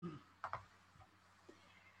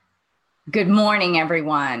Good morning,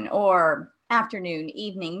 everyone, or afternoon,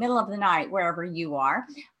 evening, middle of the night, wherever you are.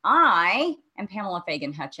 I am Pamela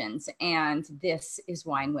Fagan Hutchins, and this is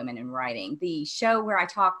Wine, Women, and Writing, the show where I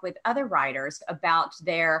talk with other writers about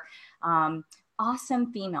their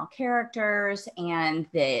awesome female characters and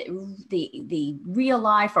the real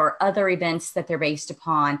life or other events that they're based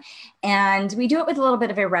upon. And we do it with a little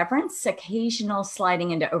bit of irreverence, occasional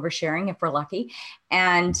sliding into oversharing if we're lucky,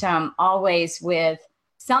 and always with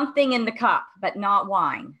something in the cup, but not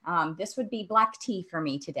wine. This would be black tea for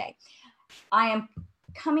me today. I am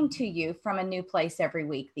coming to you from a new place every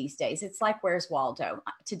week these days. It's like, where's Waldo?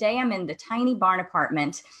 Today I'm in the tiny barn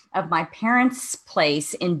apartment of my parents'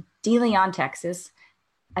 place in De Leon, Texas,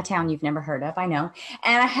 a town you've never heard of, I know.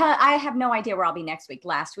 And I have no idea where I'll be next week.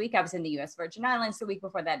 Last week I was in the U.S. Virgin Islands, the week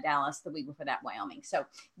before that Dallas, the week before that Wyoming. So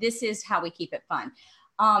this is how we keep it fun.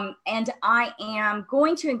 And I am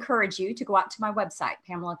going to encourage you to go out to my website,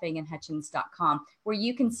 PamelaFaganHutchins.com, where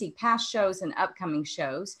you can see past shows and upcoming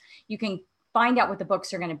shows. You can find out what the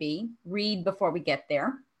books are going to be, read before we get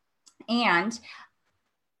there. And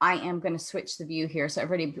I am going to switch the view here, so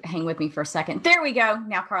everybody hang with me for a second. There we go.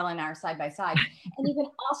 Now Carla and I are side by side. And you can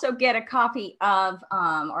also get a copy of,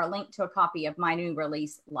 or a link to a copy of my new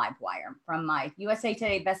release, Livewire, from my USA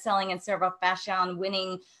Today bestselling and several fashion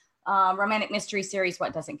winning romantic mystery series,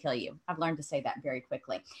 What Doesn't Kill You. I've learned to say that very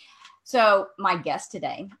quickly. So my guest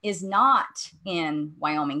today is not in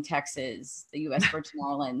Wyoming, Texas, the U.S. Virgin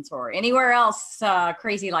Islands, or anywhere else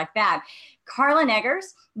crazy like that. Carla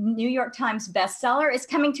Neggers, New York Times bestseller, is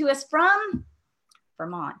coming to us from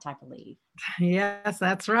Vermont, I believe. Yes,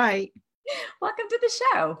 that's right. Welcome to the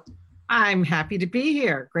show. I'm happy to be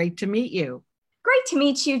here. Great to meet you. Great to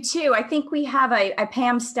meet you too. I think we have a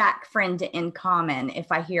Pam Stack friend in common,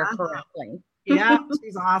 if I hear correctly. Yeah,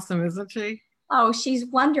 she's awesome, isn't she? Oh, she's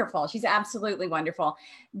wonderful. She's absolutely wonderful.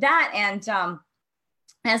 That and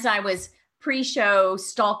as I was pre-show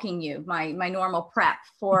stalking you, my normal prep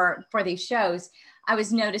for these shows, I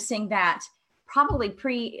was noticing that probably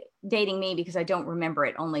predating me, because I don't remember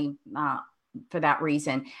it only for that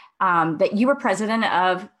reason, that you were president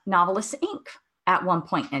of Novelists Inc. at one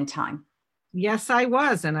point in time. Yes, I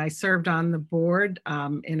was. And I served on the board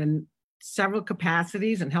in several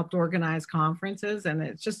capacities and helped organize conferences. And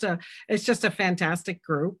it's just a fantastic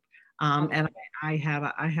group. And I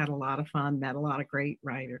had a lot of fun, met a lot of great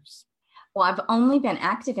writers. Well, I've only been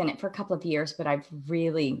active in it for a couple of years, but I've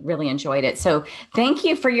really, really enjoyed it. So thank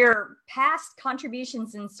you for your past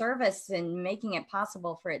contributions and service and making it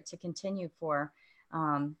possible for it to continue for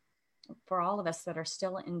all of us that are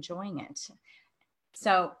still enjoying it.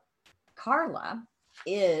 So Carla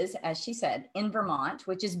is, as she said, in Vermont,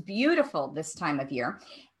 which is beautiful this time of year.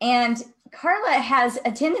 And Carla has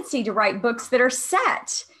a tendency to write books that are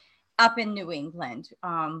set up in New England,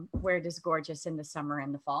 where it is gorgeous in the summer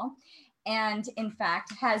and the fall. And in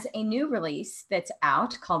fact, has a new release that's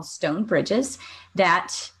out called Stone Bridges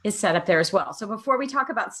that is set up there as well. So before we talk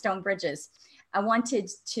about Stone Bridges, I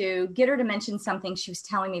wanted to get her to mention something she was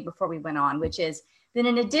telling me before we went on, which is then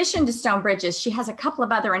in addition to Stone Bridges, she has a couple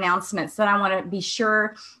of other announcements that I want to be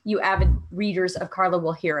sure you avid readers of Carla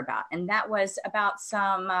will hear about. And that was about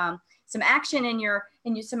some action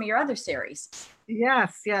in some of your other series.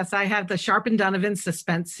 Yes. I have the Sharp and Donovan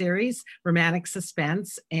suspense series, romantic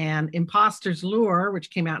suspense, and Imposter's Lure,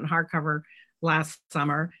 which came out in hardcover last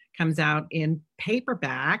summer, comes out in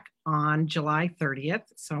paperback on July 30th.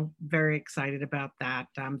 So very excited about that.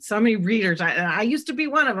 So many readers, I used to be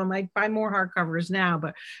one of them. I buy more hardcovers now,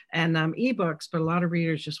 and ebooks, but a lot of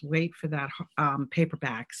readers just wait for that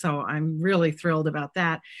paperback. So I'm really thrilled about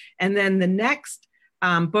that. And then the next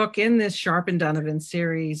book in this Sharp and Donovan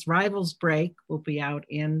series, Rivals Break, will be out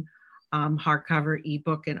in hardcover,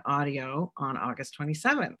 ebook, and audio on August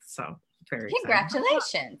 27th. So very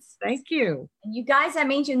congratulations. Thank you. And you guys, that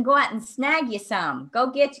means you can go out and snag you some. Go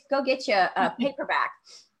get you a paperback.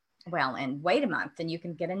 Well, and wait a month and you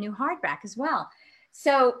can get a new hardback as well.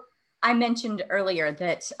 So I mentioned earlier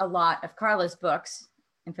that a lot of Carla's books,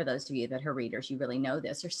 and for those of you that are readers, you really know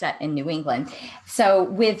this, are set in New England. So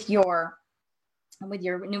with your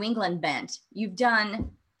New England bent, you've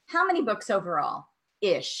done how many books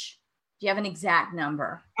overall-ish? Do you have an exact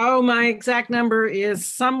number? Oh, my exact number is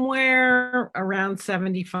somewhere around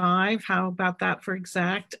 75. How about that for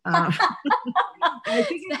exact? I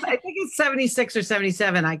think it's 76 or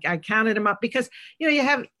 77. I counted them up because, you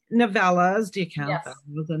have novellas. Do you count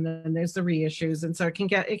those? And then there's the reissues. And so it can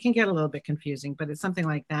get a little bit confusing, but it's something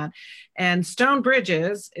like that. And Stone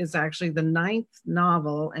Bridges is actually the 9th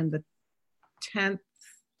novel and the 10th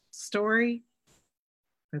story.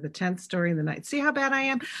 or the 10th story in the night. See how bad I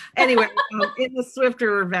am? Anyway, in the Swift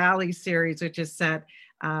River Valley series, which is set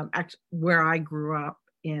where I grew up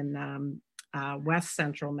in West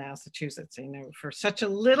Central Massachusetts. You know, for such a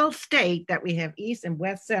little state that we have East and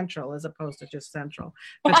West Central as opposed to just Central.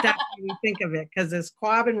 But that's how we think of it, because this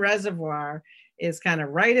Quabbin Reservoir is kind of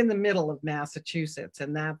right in the middle of Massachusetts,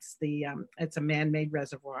 and that's it's a man-made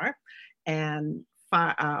reservoir, and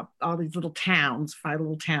all these little towns, 5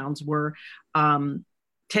 little towns, were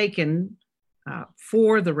taken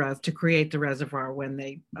to create the reservoir when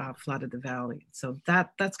they flooded the valley. So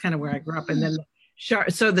that's kind of where I grew up. And then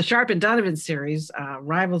the Sharp and Donovan series,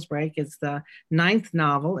 Rivals Break, is the 9th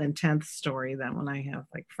novel and 10th story. That one I have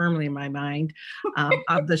like firmly in my mind,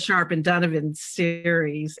 of the Sharp and Donovan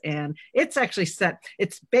series. And it's actually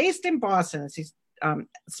it's based in Boston. It's these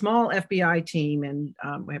small FBI team. And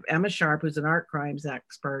we have Emma Sharp, who's an art crimes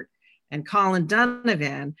expert, and Colin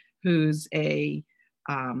Donovan, who's a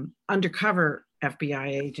undercover FBI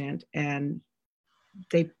agent. And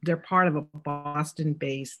they're part of a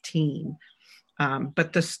Boston-based team.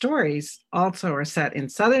 But the stories also are set in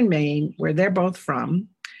southern Maine, where they're both from,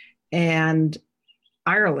 and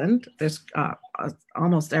Ireland. There's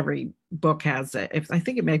almost every book has I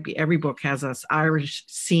think it might be every book has an Irish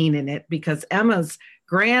scene in it, because Emma's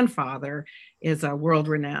grandfather is a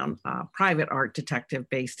world-renowned private art detective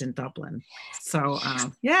based in Dublin. So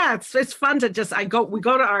yeah, it's fun to we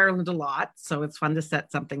go to Ireland a lot, so it's fun to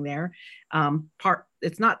set something there.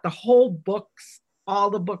 It's not the whole books.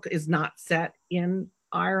 All the book is not set in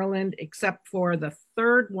Ireland, except for the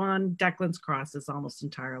 3rd one, Declan's Cross, is almost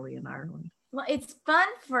entirely in Ireland. Well, it's fun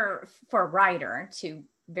for a writer to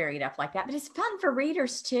vary it up like that, but it's fun for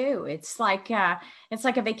readers too. It's like a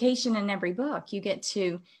vacation in every book. You get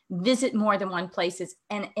to visit more than one place,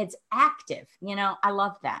 and it's active. You know, I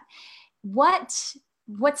love that. What's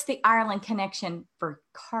the Ireland connection for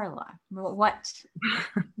Carla? What's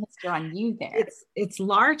drawn you there? It's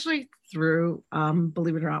largely through,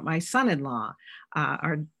 believe it or not, my son-in-law.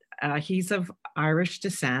 He's of Irish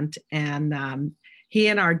descent, and he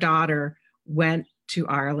and our daughter went to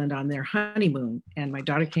Ireland on their honeymoon. And my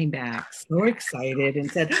daughter came back so excited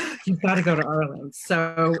and said, "You've got to go to Ireland."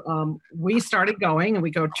 So we started going, and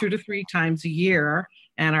we go 2 to 3 times a year.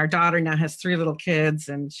 And our daughter now has 3 little kids,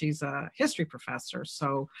 and she's a history professor.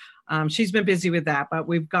 So she's been busy with that. But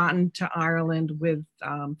we've gotten to Ireland with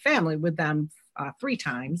family with them 3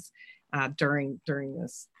 times during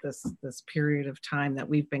this period of time that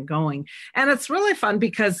we've been going. And it's really fun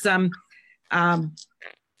because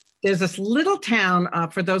there's this little town,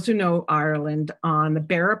 for those who know Ireland, on the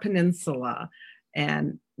Beara Peninsula,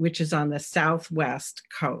 and which is on the southwest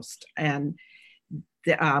coast. And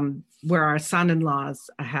where our son-in-law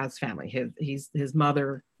has family. His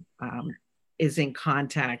mother is in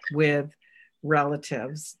contact with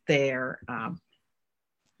relatives there,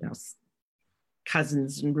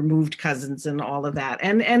 cousins and removed cousins and all of that.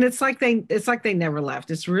 And it's like they never left.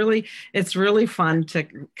 It's really fun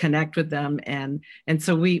to connect with them. And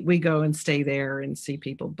so we go and stay there and see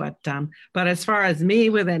people. But as far as me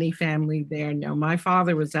with any family there, no, my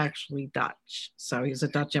father was actually Dutch. So he's a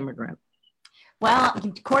Dutch immigrant. Well,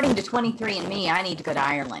 according to 23andMe, I need to go to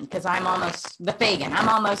Ireland because I'm almost the Fagin. I'm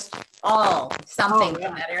almost all something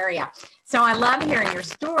from that area. So I love hearing your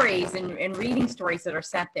stories and reading stories that are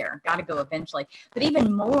set there. Got to go eventually. But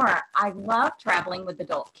even more, I love traveling with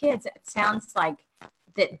adult kids. It sounds like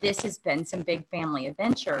that this has been some big family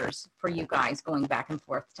adventures for you guys going back and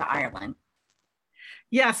forth to Ireland.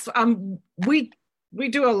 Yes, we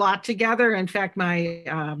do a lot together. In fact,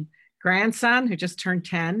 my grandson, who just turned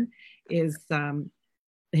 10, is and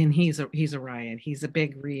he's a riot. He's a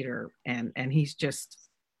big reader, and he's just,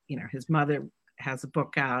 his mother has a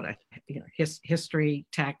book out, his history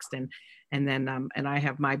text, and then and I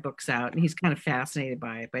have my books out, and he's kind of fascinated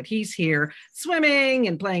by it. But he's here swimming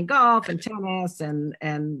and playing golf and tennis and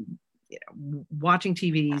watching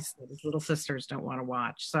TVs that his little sisters don't want to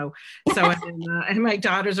watch. So and my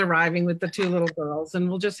daughter's arriving with the 2 little girls, and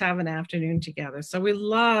we'll just have an afternoon together. So we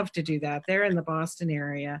love to do that. They're in the Boston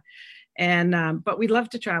area. And but we love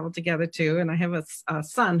to travel together too. And I have a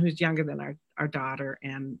son who's younger than our daughter,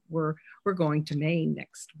 and we're going to Maine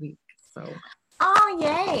next week. So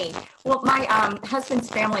yay! Well, my husband's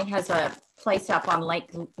family has a place up on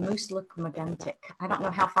Lake Moosilauke. I don't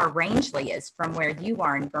know how far Rangeley is from where you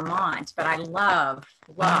are in Vermont, but I love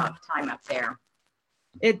time up there.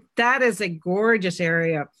 That is a gorgeous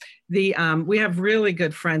area. We have really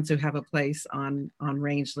good friends who have a place on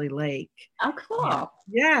Rangeley Lake. Oh, cool.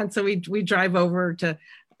 Yeah, and so we drive over to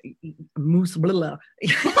Moosilauke,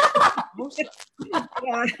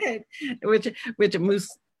 which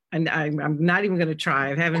Moose And I'm not even going to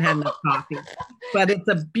try. I haven't had enough coffee, but it's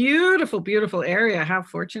a beautiful, beautiful area. How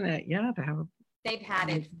fortunate, yeah, to have a. They've had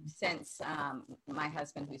it since my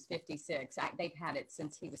husband, who's 56, they've had it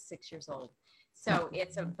since he was 6 years old. So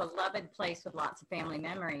it's a beloved place with lots of family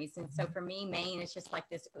memories. And so for me, Maine is just like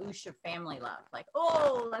this oosh of family love. Like,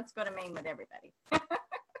 oh, let's go to Maine with everybody.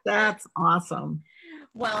 That's awesome.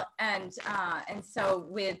 Well, and so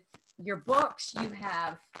with your books, you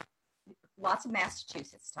have lots of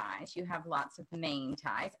Massachusetts ties. You have lots of Maine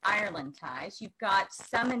ties, Ireland ties. You've got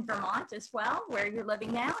some in Vermont as well, where you're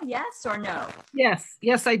living now. Yes or no?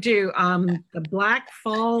 Yes, I do. The Black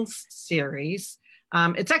Falls series.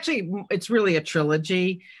 It's really a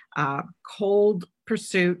trilogy. Cold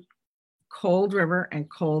Pursuit, Cold River, and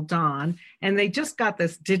Cold Dawn. And they just got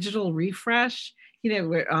this digital refresh.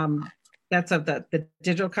 That's of the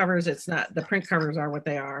digital covers. It's not, the print covers are what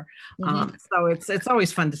they are. Mm-hmm. So it's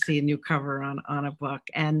always fun to see a new cover on a book,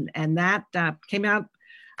 and that came out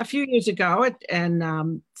a few years ago,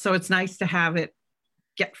 and so it's nice to have it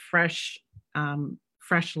get fresh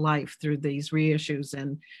life through these reissues.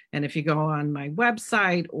 And if you go on my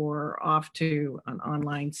website or off to an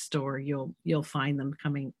online store, you'll find them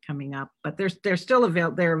coming up. But they're still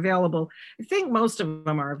they're available. I think most of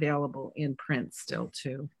them are available in print still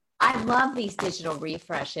too. I love these digital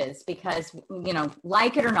refreshes because,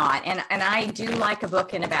 like it or not, and I do like a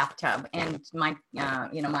book in a bathtub, and my,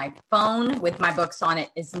 my phone with my books on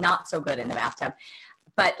it is not so good in the bathtub,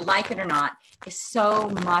 but like it or not,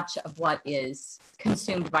 so much of what is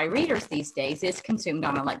consumed by readers these days is consumed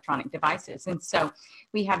on electronic devices. And so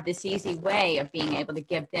we have this easy way of being able to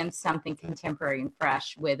give them something contemporary and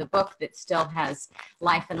fresh with a book that still has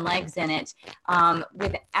life and legs in it,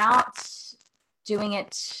 without doing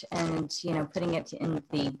it and putting it in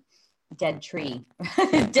the dead tree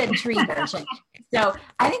version. So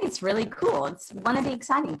I think it's really cool. It's one of the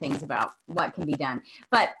exciting things about what can be done.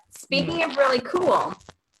 But speaking of really cool,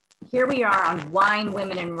 here we are on Wine,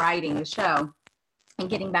 Women, and Writing, the show, and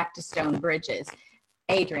getting back to Stone Bridges.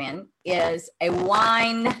 Adrienne is a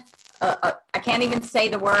wine, I can't even say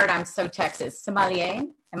the word, I'm so Texas, sommelier.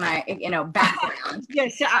 Am I, background?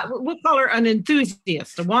 Yes, we'll call her an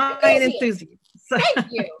enthusiast, a wine enthusiast. Thank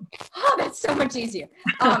you. Oh, that's so much easier.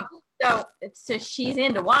 So she's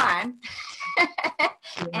into wine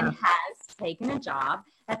and has taken a job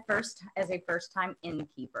as a first-time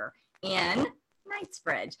innkeeper in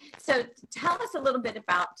Knightsbridge. So tell us a little bit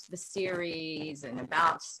about the series and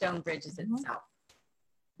about Stone Bridges itself.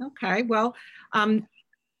 Okay, well,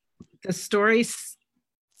 the story's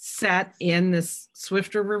set in this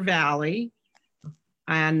Swift River Valley,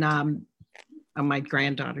 and my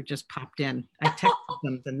granddaughter just popped in. I texted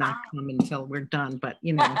them to not come until we're done, but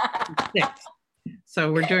six.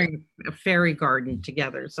 So we're doing a fairy garden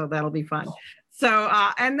together, so that'll be fun. So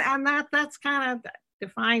and that's kind of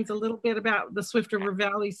defines a little bit about the Swift River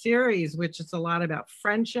Valley series, which is a lot about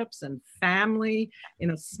friendships and family in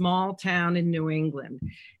a small town in New England.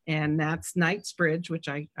 And that's Knightsbridge, which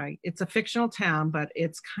it's a fictional town, but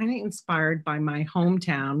it's kind of inspired by my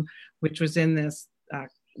hometown, which was in this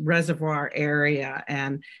reservoir area,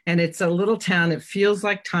 and it's a little town. It feels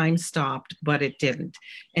like time stopped, but it didn't.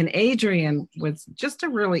 And Adrienne was just a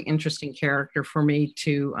really interesting character for me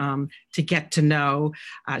to get to know.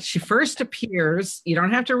 She first appears, you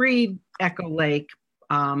don't have to read Echo Lake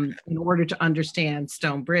in order to understand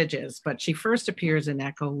Stone Bridges, but she first appears in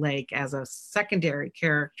Echo Lake as a secondary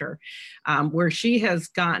character, where she has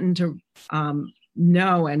gotten to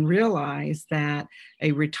know and realize that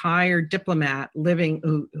a retired diplomat living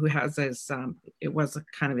who has it was a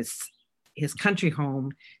kind of his country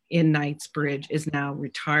home in Knightsbridge is now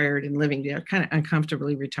retired and living there, kind of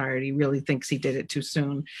uncomfortably retired. He really thinks he did it too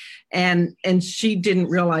soon, and she didn't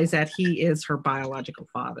realize that he is her biological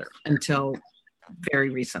father until very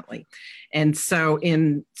recently. And so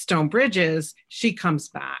in Stone Bridges, she comes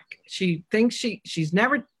back. She thinks she's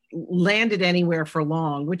never landed anywhere for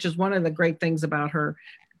long, which is one of the great things about her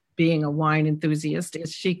being a wine enthusiast,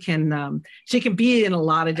 is she can be in a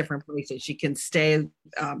lot of different places. She can stay,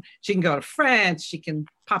 she can go to France, she can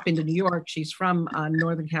pop into New York. She's from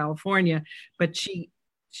Northern California, but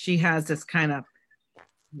she has this kind of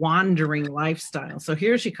wandering lifestyle. So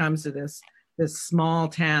here she comes to this small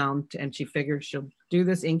town, and she figures she'll do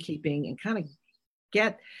this innkeeping and kind of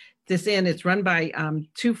get this in. It's run by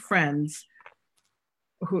two friends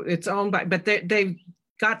who it's owned by, but they've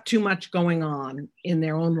got too much going on in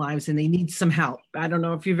their own lives and they need some help. I don't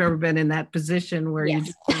know if you've ever been in that position where you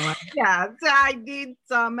just like, yeah, I need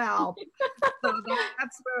some help. So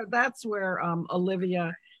that's where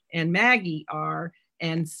Olivia and Maggie are.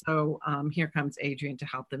 And so here comes Adrian to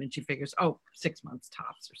help them, and she figures, oh, 6 months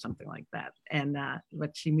tops or something like that. And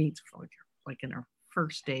but she meets like in her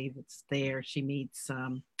first day that's there, she meets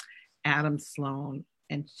Adam Sloan,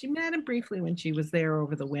 and she met him briefly when she was there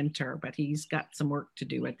over the winter, but he's got some work to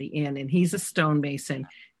do at the inn, and he's a stonemason,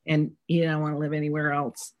 and he don't want to live anywhere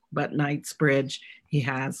else but Knightsbridge.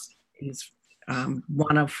 He's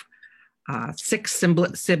one of 6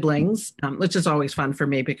 siblings, which is always fun for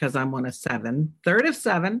me because I'm one of 7, third of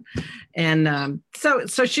 7. And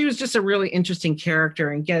so she was just a really interesting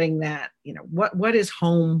character, and getting that, what is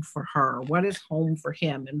home for her? What is home for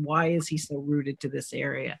him? And why is he so rooted to this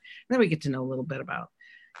area? And then we get to know a little bit about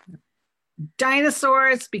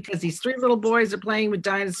dinosaurs, because these 3 little boys are playing with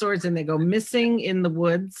dinosaurs, and they go missing in the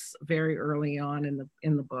woods very early on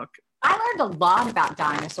in the book. I learned a lot about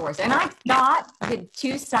dinosaurs, and I thought with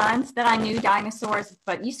 2 sons that I knew dinosaurs,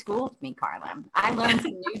 but you schooled me, Carla. I learned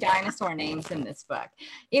some new dinosaur names in this book.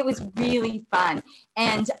 It was really fun.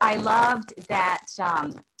 And I loved that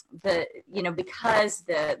because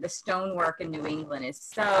the stonework in New England is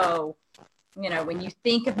so, when you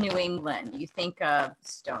think of New England, you think of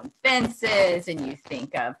stone fences, and you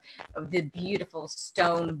think of the beautiful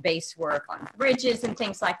stone base work on bridges and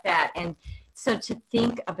things like that. And so to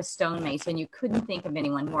think of a stonemason, you couldn't think of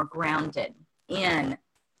anyone more grounded in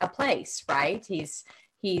a place, right? He's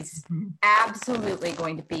absolutely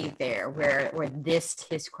going to be there where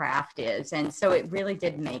his craft is. And so it really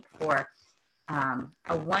did make for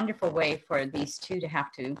a wonderful way for these 2 to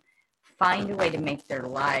have to find a way to make their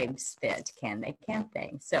lives fit. Can't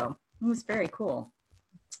they? So it was very cool.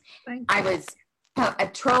 I was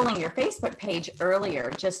trolling your Facebook page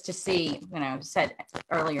earlier just to see, said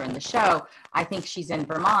earlier in the show, I think she's in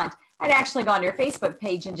Vermont. I'd actually gone to your Facebook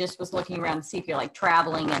page and just was looking around to see if you're like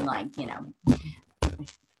traveling in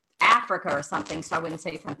Africa or something, so I wouldn't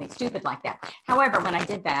say something stupid like that. However, when I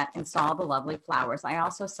did that and saw the lovely flowers, I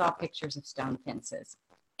also saw pictures of stone fences.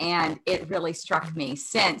 And it really struck me,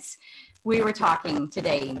 since we were talking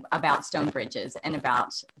today about stone bridges and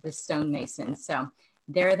about the stonemasons. So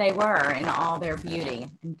there they were in all their beauty.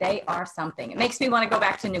 And they are something. It makes me want to go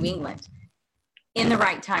back to New England in the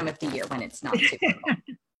right time of the year when it's not super cold.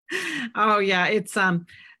 Oh yeah, it's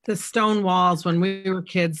the stone walls when we were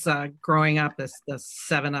kids growing up. The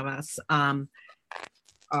 7 of us,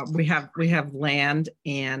 we have land,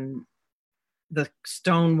 and the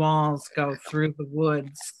stone walls go through the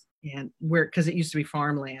woods, and because it used to be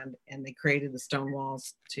farmland, and they created the stone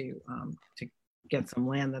walls to get some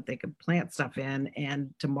land that they could plant stuff in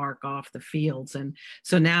and to mark off the fields. And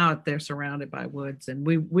so now they're surrounded by woods, and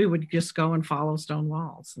we would just go and follow stone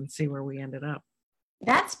walls and see where we ended up.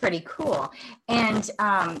 That's pretty cool. And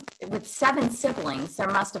with 7 siblings, there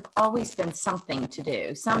must have always been something to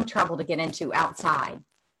do, some trouble to get into outside.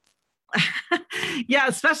 Yeah,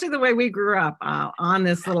 especially the way we grew up on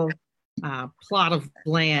this little plot of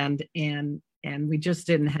land, and we just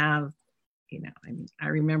didn't have, I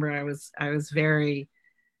remember I was very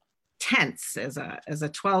tense as a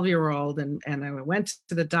 12-year-old, and I went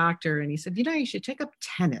to the doctor, and he said, you should take up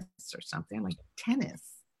tennis or something. I'm like, tennis?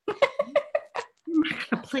 I'm not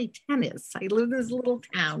gonna play tennis. I live in this little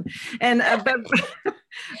town, and but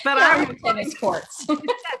I would tennis courts.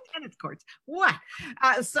 Tennis courts. What?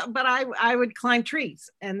 But I would climb trees,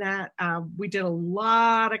 and that we did a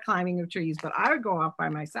lot of climbing of trees. But I would go off by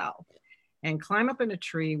myself and climb up in a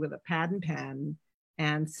tree with a pad and pen,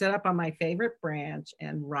 and sit up on my favorite branch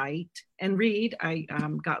and write and read. I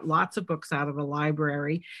got lots of books out of the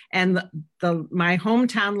library, and my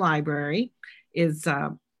hometown library is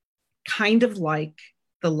kind of like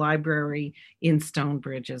the library in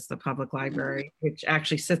Stonebridge, the public library, which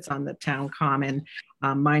actually sits on the town common.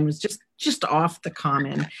 Mine was just off the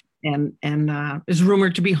common, and is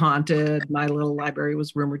rumored to be haunted. My little library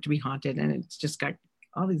was rumored to be haunted, and it's just got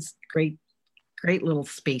all these great little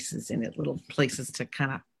spaces in it, little places to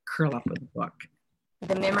kind of curl up with a book.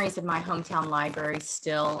 The memories of my hometown library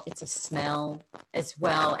still, it's a smell as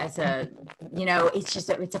well as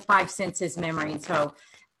it's a 5 senses memory. And so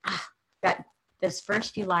that those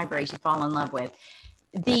first few libraries you fall in love with.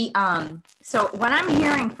 So what I'm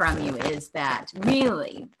hearing from you is that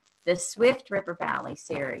really the Swift River Valley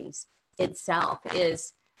series itself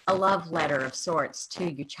is a love letter of sorts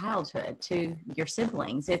to your childhood, to your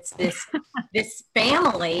siblings. It's this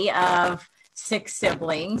family of 6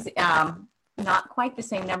 siblings, not quite the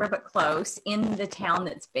same number, but close, in the town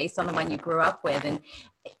that's based on the one you grew up with. And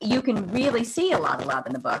you can really see a lot of love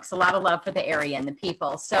in the books, a lot of love for the area and the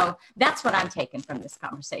people. So that's what I'm taking from this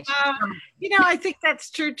conversation. I think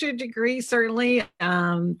that's true to a degree, certainly.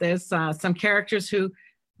 There's some characters who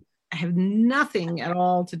have nothing at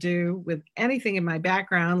all to do with anything in my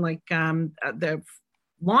background. Like the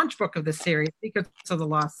launch book of the series, Secrets of the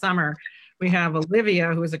Lost Summer, we have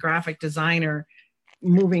Olivia, who is a graphic designer,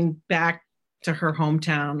 moving back to her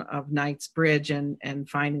hometown of Knightsbridge and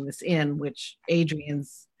finding this inn, which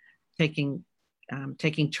Adrian's taking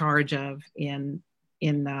charge of in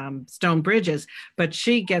Stone Bridges. But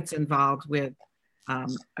she gets involved with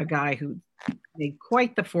a guy who made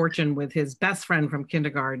quite the fortune with his best friend from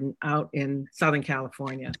kindergarten out in Southern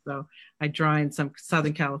California. So I draw in some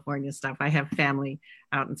Southern California stuff. I have family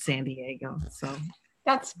out in San Diego, so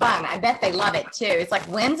that's fun. I bet they love it too. It's like,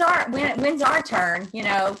 when's our turn? You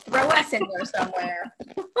know, throw us in there somewhere.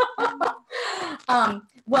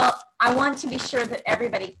 Well, I want to be sure that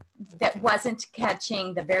everybody that wasn't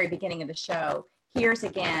catching the very beginning of the show hears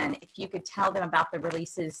again, if you could tell them about the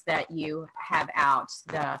releases that you have out,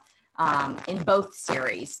 in both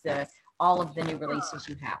series, all of the new releases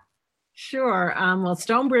you have. Sure. Well,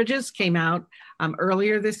 Stone Bridges came out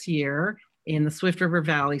earlier this year in the Swift River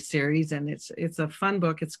Valley series, and it's a fun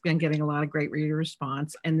book. It's been getting a lot of great reader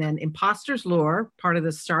response. And then Imposter's Lure, part of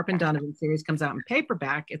the Sharp and Donovan series, comes out in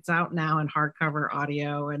paperback. It's out now in hardcover,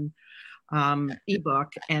 audio, and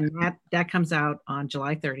ebook, and that comes out on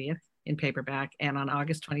July 30th in paperback, and on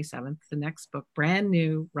August 27th, the next book, brand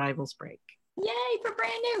new, Rivals Break. Yay for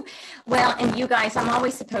brand new. Well, and you guys, I'm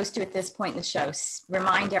always supposed to, at this point in the show,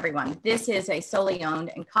 remind everyone, this is a solely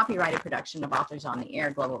owned and copyrighted production of Authors on the Air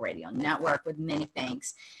Global Radio Network, with many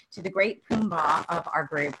thanks to the great Pumbaa of our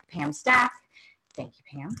group, Pam Stack. Thank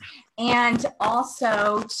you, Pam. And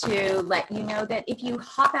also to let you know that if you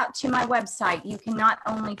hop out to my website, you can not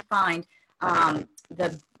only find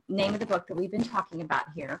the name of the book that we've been talking about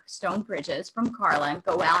here, Stone Bridges from Carla.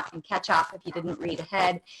 Go out and catch up if you didn't read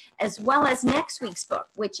ahead, as well as next week's book,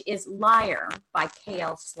 which is Liar by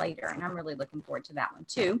K.L. Slater. And I'm really looking forward to that one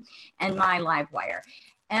too, and My Live Wire.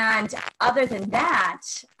 And other than that,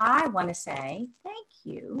 I want to say thank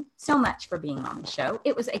you so much for being on the show.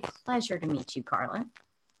 It was a pleasure to meet you, Carla.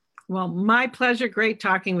 Well, my pleasure. Great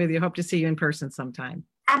talking with you. Hope to see you in person sometime.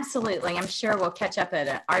 Absolutely. I'm sure we'll catch up at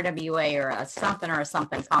an RWA or a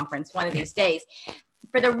something conference one of these days.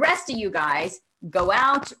 For the rest of you guys, go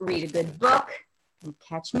out, read a good book, and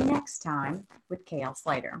catch me next time with K.L.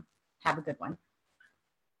 Slater. Have a good one.